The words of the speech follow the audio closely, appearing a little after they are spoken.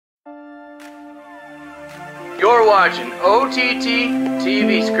are watching OTT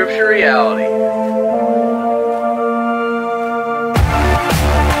TV Scripture Reality.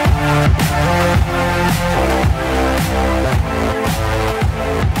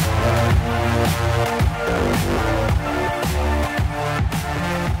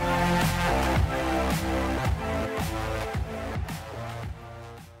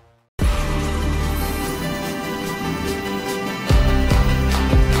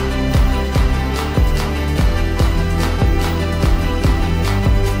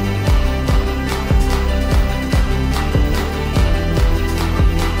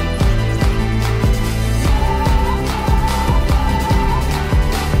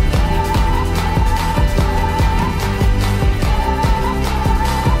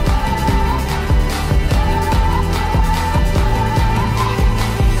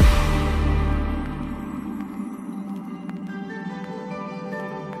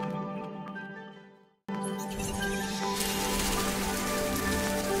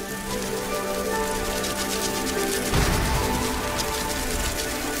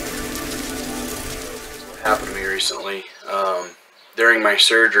 Happened to me recently. During my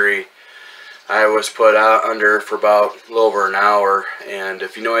surgery, I was put out under for about a little over an hour, and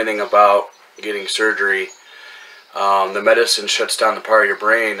if you know anything about getting surgery, the medicine shuts down the part of your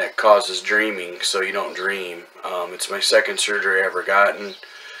brain that causes dreaming, so you don't dream. It's my second surgery I ever gotten.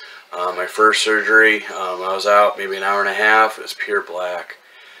 My first surgery, I was out maybe an hour and a half. It was pure black.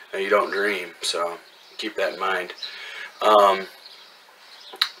 Now, you don't dream, so keep that in mind.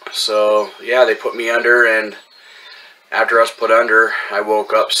 So yeah, they put me under, and after I was put under, I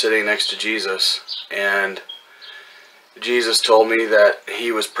woke up sitting next to Jesus, and Jesus told me that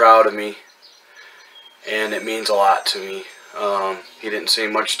he was proud of me, and it means a lot to me. He didn't say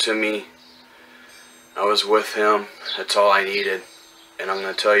much to me. I was with him. That's all I needed. And I'm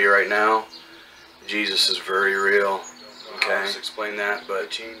going to tell you right now, Jesus is very real. Okay, I'll just explain that, but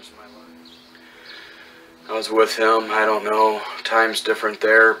it changed my life. I was with him. I don't know, time's different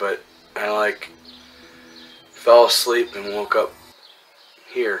there, but I fell asleep and woke up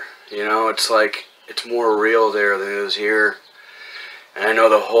here. You know, it's like it's more real there than it is here. And I know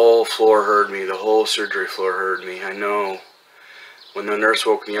the whole floor heard me. The whole surgery floor heard me. I know when the nurse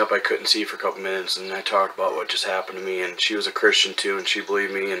woke me up, I couldn't see for a couple minutes, and I talked about what just happened to me, and she was a Christian too, and she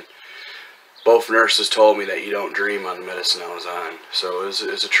believed me, and both nurses told me that you don't dream on the medicine I was on. So it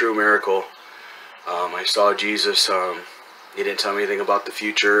was a true miracle. I saw Jesus. He didn't tell me anything about the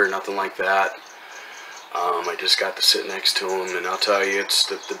future or nothing like that. I just got to sit next to him, and I'll tell you, it's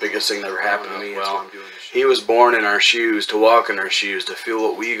the biggest thing that ever happened to me. Well, he was born in our shoes, to walk in our shoes, to feel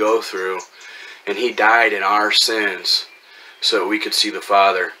what we go through, and he died in our sins so that we could see the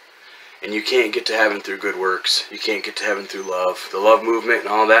Father. And you can't get to heaven through good works. You can't get to heaven through love. The love movement and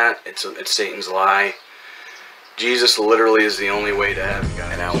all that, it's Satan's lie. Jesus literally is the only way to heaven,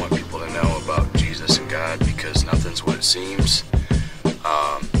 God. And I want people to know about Jesus and God, because nothing's what it seems.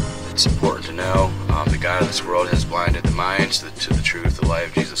 It's important to know the God of this world has blinded the minds to the truth, the light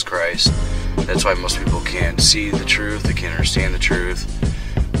of Jesus Christ. That's why most people can't see the truth, they can't understand the truth.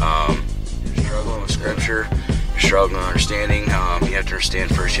 You're struggling with Scripture, you're struggling with understanding. You have to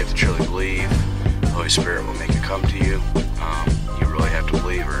understand first, you have to truly believe. The Holy Spirit will make it come to you. You really have to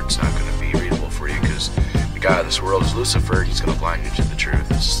believe, or it's not going to be readable for you, because the God of this world is Lucifer. He's going to blind you to the truth.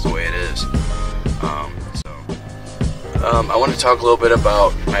 This is the way it is. I want to talk a little bit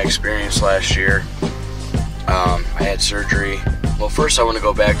about my experience last year. I had surgery. Well, first I want to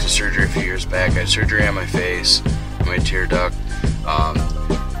go back to surgery a few years back. I had surgery on my face, on my tear duct.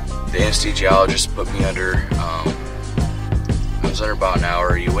 The anesthesiologist put me under. I was under about an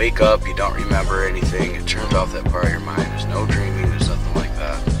hour. You wake up, you don't remember anything. It turns off that part of your mind. There's no dreaming, there's nothing like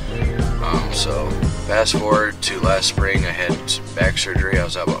that. So fast forward to last spring, I had back surgery. I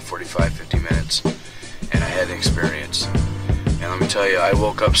was out about 45-50 minutes, and I had an experience. And let me tell you, I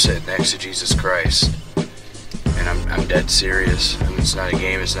woke up sitting next to Jesus Christ, and I'm dead serious. I mean, it's not a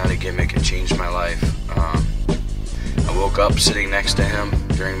game, it's not a gimmick. It changed my life. I woke up sitting next to him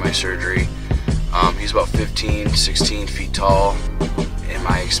during my surgery. He's about 16 feet tall in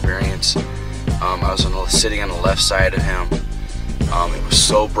my experience. I was sitting on the left side of him. It was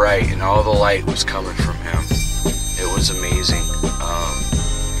so bright, and all the light was coming from him. It was amazing.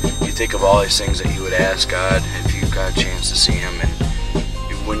 You think of all these things that you would ask God if you got a chance to see him, and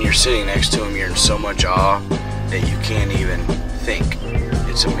when you're sitting next to him, you're in so much awe that you can't even think.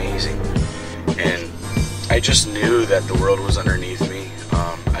 It's amazing. And I just knew that the world was underneath me.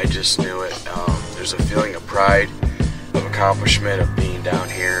 I just knew it. There's a feeling of pride, of accomplishment, of being down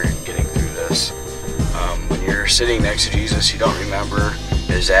here and getting through this. When you're sitting next to Jesus, you don't remember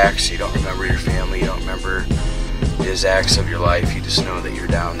his acts, you don't remember your family, you don't remember his acts of your life, you just know that you're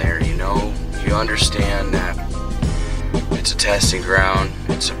down there. You know, you understand that it's a testing ground,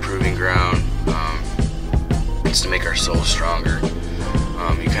 it's a proving ground. It's to make our souls stronger.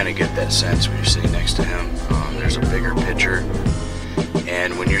 You kind of get that sense when you're sitting next to him. There's a bigger picture.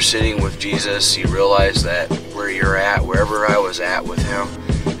 And when you're sitting with Jesus, you realize that where you're at, wherever I was at with him,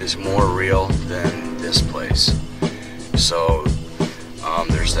 is more real than this place. So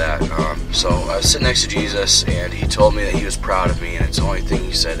there's that. So I was sitting next to Jesus, and he told me that he was proud of me, and it's the only thing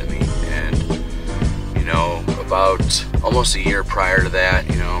he said to me. And you know, about almost a year prior to that,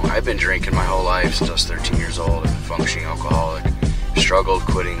 you know, I've been drinking my whole life since I was 13 years old. I've been functioning alcoholic. Struggled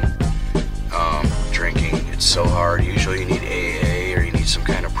quitting drinking. It's so hard. Usually you need AA or you need some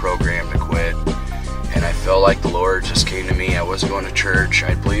kind of program to quit. And I felt like the Lord just came to me. I wasn't going to church.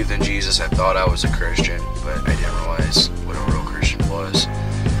 I believed in Jesus. I thought I was a Christian, but I didn't realize what a real Christian was.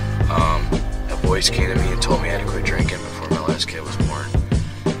 A voice came to me and told me I had to quit drinking before my last kid was born.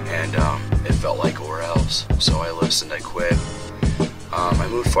 And it felt like nowhere else. So I listened. I quit. I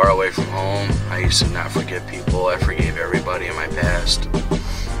moved far away from home. I used to not forgive people. I forgave everybody in my past.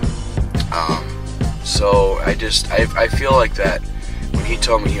 So I feel like that when he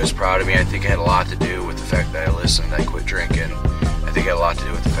told me he was proud of me, I think it had a lot to do with the fact that I listened, I quit drinking. I think it had a lot to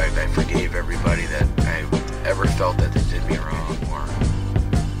do with the fact that I forgave everybody that I ever felt that they did me wrong.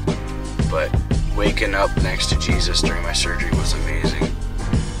 But waking up next to Jesus during my surgery was amazing.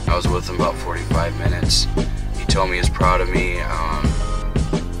 I was with him about 45 minutes. He told me he's proud of me.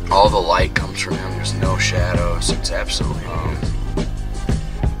 All the light comes from him. There's no shadows. It's absolutely amazing.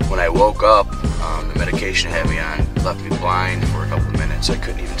 When I woke up, the medication it had me on left me blind for a couple of minutes. I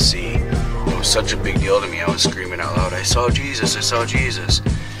couldn't even see. It was such a big deal to me. I was screaming out loud, I saw Jesus, I saw Jesus.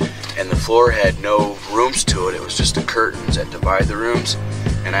 And the floor had no rooms to it. It was just the curtains that divide the rooms.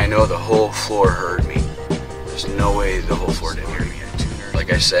 And I know the whole floor heard me. There's no way the whole floor didn't hear me.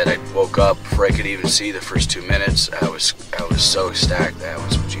 Like I said, I woke up before I could even see the first 2 minutes. I was so ecstatic that I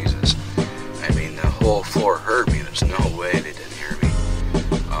was with Jesus. I mean, the whole floor heard me. There's no way they didn't hear me.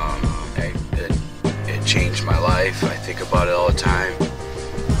 It changed my life. I think about it all the time.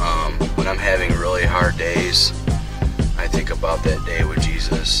 When I'm having really hard days, I think about that day with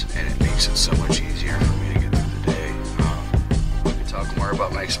Jesus, and it makes it so much easier for me to get through the day. I can talk more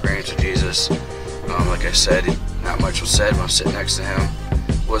about my experience with Jesus. Like I said, not much was said when I was sitting next to him.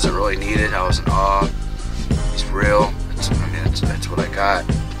 Wasn't really needed. I was in awe. He's real. That's what I got.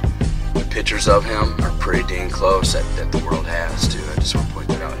 The pictures of him are pretty dang close that the world has too. I just want to point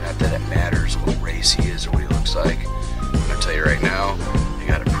that out. Not that it matters what race he is or what he looks like. I'm gonna tell you right now, you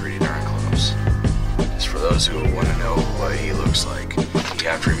got it pretty darn close. Just for those who want to know what he looks like, you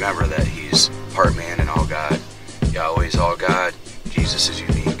have to remember that he's part man and all God. Yahweh's all God. Jesus is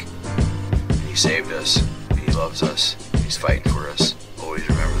unique. And he saved us. And he loves us. He's fighting for us. Always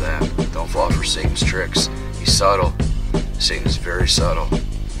remember that. Don't fall for Satan's tricks. He's subtle. Satan's very subtle.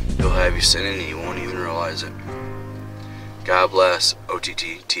 He'll have you sinning and you won't even realize it. God bless.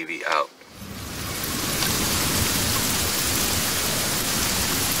 OTT TV out.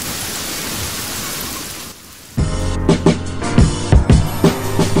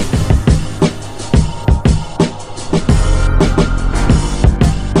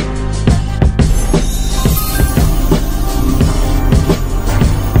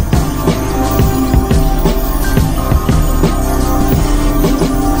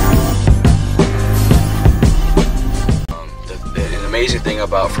 The amazing thing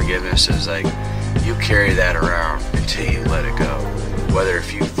about forgiveness is like you carry that around until you let it go. Whether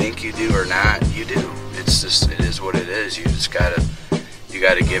if you think you do or not, you do. It's just, it is what it is. You just gotta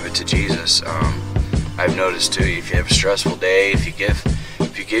give it to Jesus. I've noticed too, if you have a stressful day, if you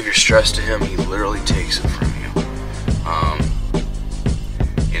give your stress to him, he literally takes it from you.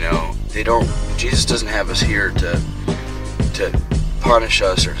 You know, Jesus doesn't have us here to punish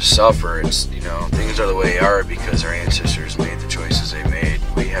us or to suffer. It's, you know, things are the way they are because our ancestors made the choices they made.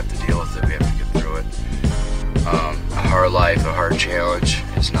 We have to deal with it. We have to get through it. A hard life, a hard challenge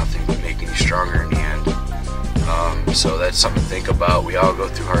is nothing but making you stronger in the end. So that's something to think about. We all go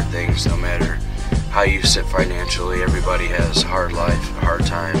through hard things, no matter how you sit financially. Everybody has a hard life, hard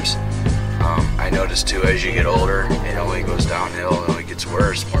times. I notice too, as you get older, it only goes downhill. It only gets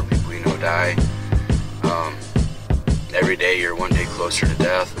worse. More people you know die. Every day you're one day closer to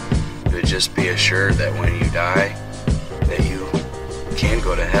death. But just be assured that when you die, that you can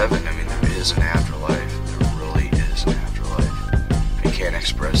go to heaven. I mean, there is an afterlife. There really is an afterlife. I can't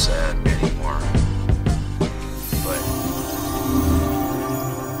express that any